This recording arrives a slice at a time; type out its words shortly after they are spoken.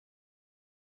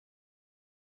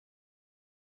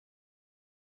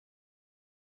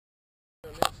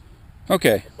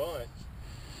Okay,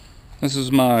 this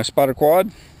is my spotter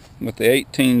quad with the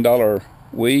 $18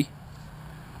 Wii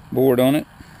board on it,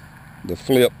 the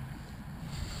Flip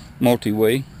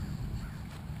multi-Wii,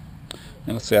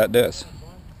 and let's see how it does.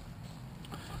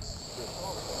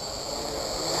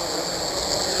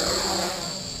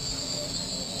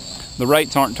 The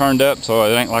rates aren't turned up, so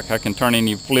it ain't like I can turn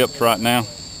any flips right now,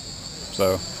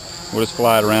 so we'll just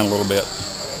fly it around a little bit.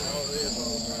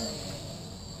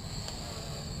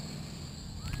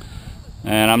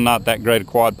 And I'm not that great a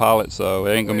quad pilot, so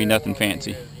it ain't gonna be nothing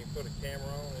fancy.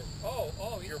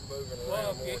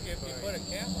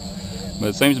 But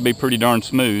it seems to be pretty darn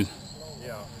smooth.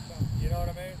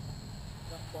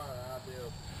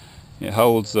 It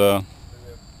holds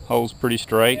pretty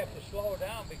straight.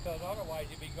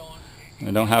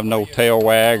 It don't have no tail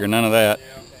wag or none of that.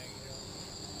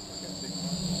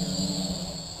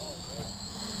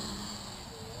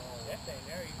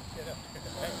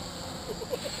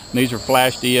 These are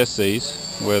flashed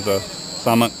ESCs with a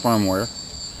Summit firmware.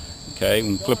 Okay,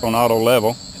 we can flip on auto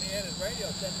level,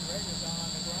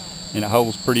 and it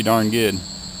holds pretty darn good.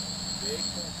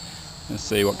 Let's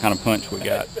see what kind of punch we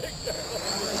got.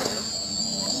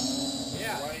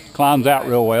 Climbs out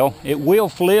real well. It will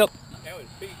flip.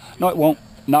 No, it won't.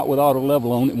 Not with auto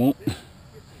level on, it won't.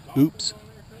 Oops.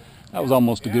 That was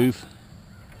almost a goof.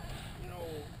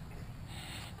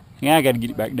 Yeah, I got to get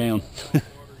it back down.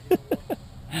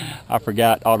 I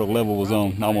forgot auto level was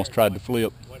on. I almost tried to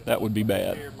flip. That would be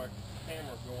bad.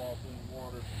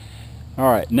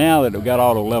 Alright, now that we've got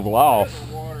auto level off,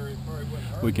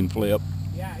 we can flip.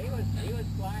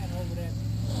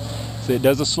 See, it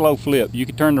does a slow flip. You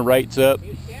could turn the rates up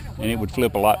and it would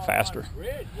flip a lot faster.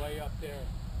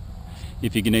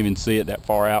 If you can even see it that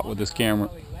far out with this camera.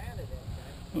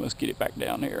 Let's get it back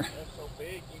down here.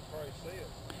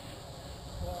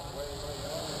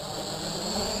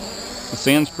 The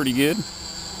send's pretty good.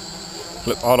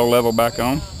 Flip auto level back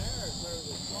on,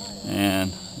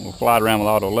 and we'll fly it around with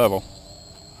auto level.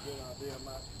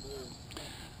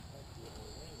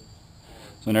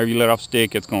 So whenever you let off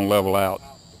stick, it's going to level out.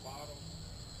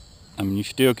 I mean, you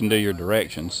still can do your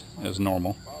directions as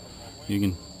normal. You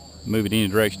can move it any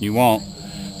direction you want.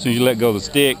 As soon as you let go of the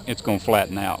stick, it's going to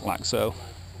flatten out like so.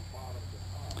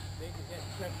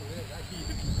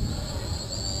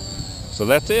 So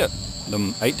that's it. The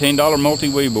 $18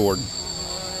 multi-Wii board.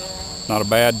 Not a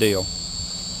bad deal.